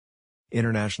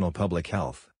International Public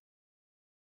Health.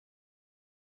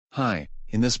 Hi,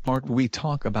 in this part we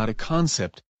talk about a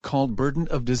concept called burden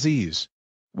of disease,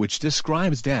 which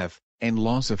describes death and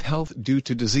loss of health due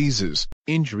to diseases,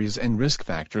 injuries and risk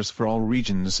factors for all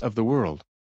regions of the world.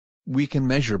 We can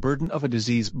measure burden of a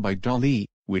disease by DALY,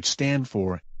 which stand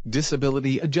for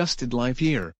Disability Adjusted Life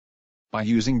Year. By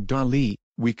using DALY,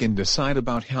 we can decide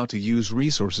about how to use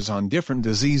resources on different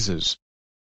diseases.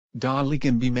 DALY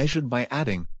can be measured by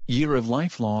adding year of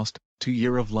life lost to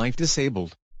year of life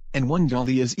disabled, and 1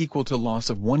 DALY is equal to loss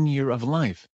of 1 year of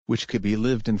life, which could be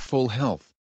lived in full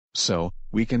health. So,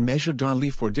 we can measure DALY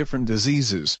for different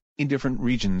diseases, in different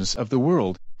regions of the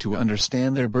world, to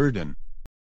understand their burden.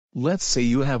 Let's say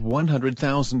you have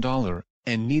 $100,000,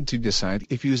 and need to decide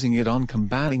if using it on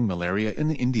combating malaria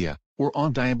in India, or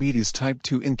on diabetes type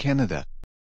 2 in Canada.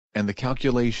 And the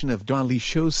calculation of DALY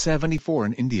shows 74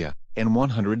 in India, and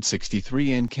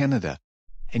 163 in Canada.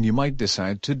 And you might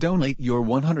decide to donate your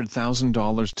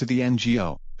 $100,000 to the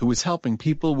NGO, who is helping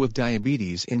people with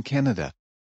diabetes in Canada.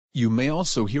 You may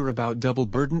also hear about double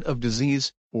burden of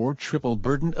disease, or triple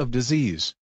burden of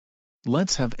disease.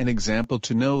 Let's have an example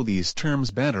to know these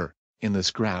terms better. In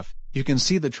this graph, you can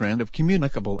see the trend of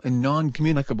communicable and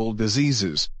non-communicable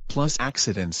diseases, plus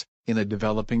accidents, in a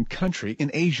developing country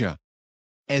in Asia.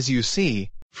 As you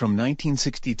see, from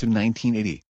 1960 to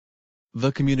 1980,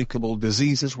 the communicable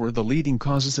diseases were the leading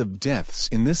causes of deaths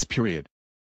in this period.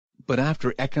 But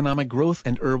after economic growth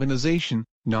and urbanization,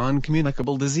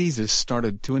 non-communicable diseases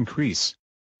started to increase.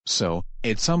 So,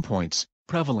 at some points,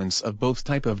 prevalence of both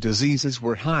type of diseases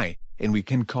were high, and we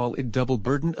can call it double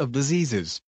burden of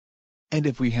diseases. And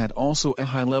if we had also a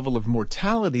high level of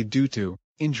mortality due to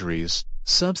injuries,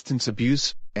 substance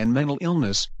abuse, and mental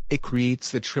illness, it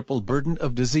creates the triple burden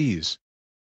of disease.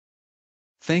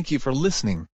 Thank you for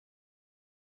listening.